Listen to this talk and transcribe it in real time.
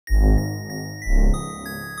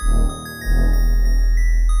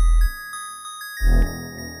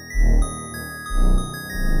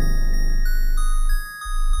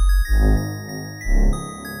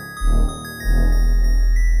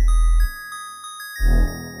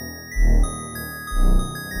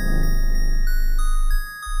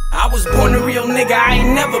was born a real nigga, I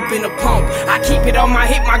ain't never been a punk. I keep it on my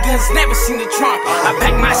hip, my guns never seen the trunk. I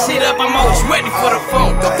pack my shit up, I'm always ready for the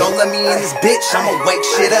phone. Don't let me in this bitch, I'ma wake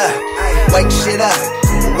shit up. Wake shit up,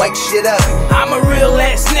 wake shit up. I'm a real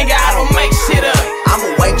ass nigga, I don't make shit up. I'ma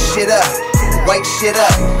wake shit up, wake shit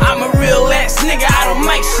up. I'm a real ass nigga, I don't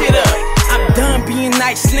make shit up. I'm done being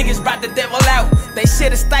nice, niggas brought the devil out. They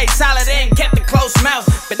should've stayed solid and kept a close mouth,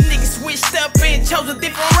 but niggas switched up and chose a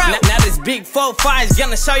different route. Now this big 4-5 is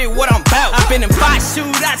gonna show you what I'm about. I've been in 5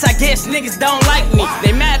 shootouts, I guess niggas don't like me.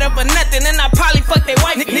 They mad over nothing and I probably fuck they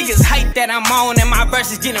wife. Niggas hate that I'm on and my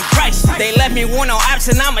verse is getting pricey. They left me one on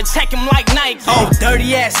option, I'ma check them like Nike. Oh,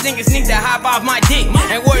 dirty ass niggas need to hop off my dick.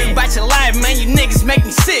 Ain't worried about your life, man, you niggas make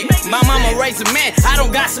me sick. My mama raised a man, I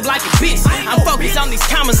don't gossip like a bitch. I'm focused on these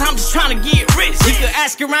commas, I'm just trying to get rich. You can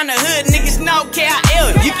ask around the hood, niggas know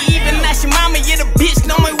KIL. You can even ask your mama, yeah, the bitch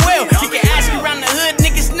know me well. You can ask around the hood,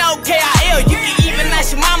 niggas know KIL. You can even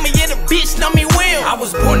ask your mama, yeah, the bitch know me well. I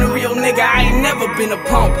was born a real nigga, I ain't never been a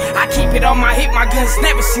punk. I keep it on my hip, my guns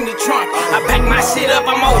never seen the trunk. I pack my shit up,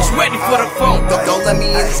 I'm always ready for the phone. Don't let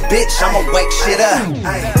me in this bitch, I'ma wake shit up.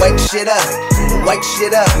 Wake shit up, wake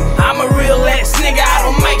shit up. I'm a real ass nigga, I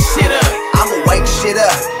don't make shit up. I'ma wake shit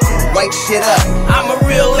up, wake shit up. I'm a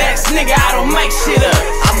real ass nigga, I don't make shit up.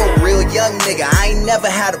 I'm a real young nigga, I ain't never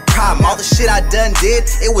had a problem. All the shit I done did,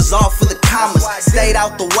 it was all for the commas. Stayed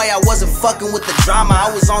out the way, I wasn't fucking with the drama. I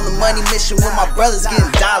was on the money mission with my brothers getting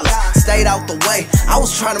dollars. Stayed out the way, I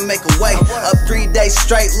was trying to make a way. Up 3 days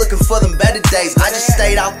straight, looking for them better days. I just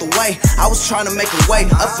stayed out the way, I was trying to make a way.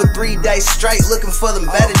 Up for 3 days straight, looking for them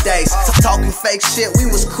better days. Talking fake shit, we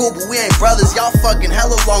was cool, but we ain't brothers. Y'all fucking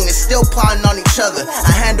hella long and still plotting on each other.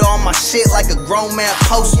 I handle all my shit like a grown man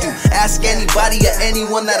supposed to. Ask anybody or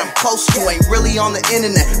anyone that I'm close to. Ain't really on the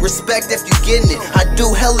internet, respect if you getting it. I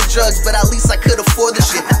do hella drugs, but at least I could afford the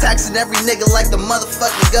shit. Taxing every nigga like the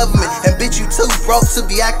motherfucking government. And bitch, you too broke to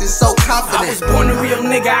be acting so confident. I was born a real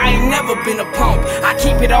nigga, I ain't never been a punk. I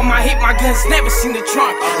keep it on my hip, my guns never seen the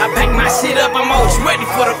trunk. I pack my shit up, I'm always ready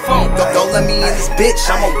for the phone. Don't let me in this bitch,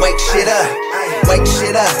 I'ma wake shit up. Wake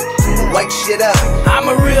shit up, wake shit up. I'm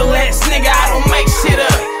a real ass nigga, I don't make shit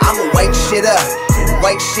up. I'ma wake shit up,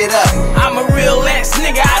 wake shit up. I'm a real ass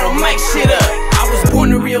nigga, I don't make shit up. I was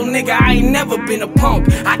born a real nigga, I ain't never been a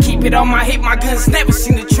punk. I keep it on my hip, my guns never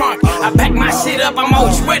seen the trunk. I pack my shit up, I'm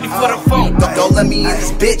always ready for the phone. Don't let me in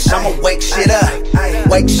this bitch, I'ma wake shit up.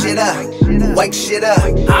 Wake shit up, wake shit up.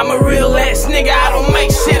 I'm a real ass nigga, I don't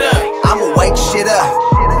make shit up. I'ma wake shit up,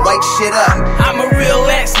 wake shit up. I'm a real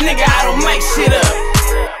ass nigga,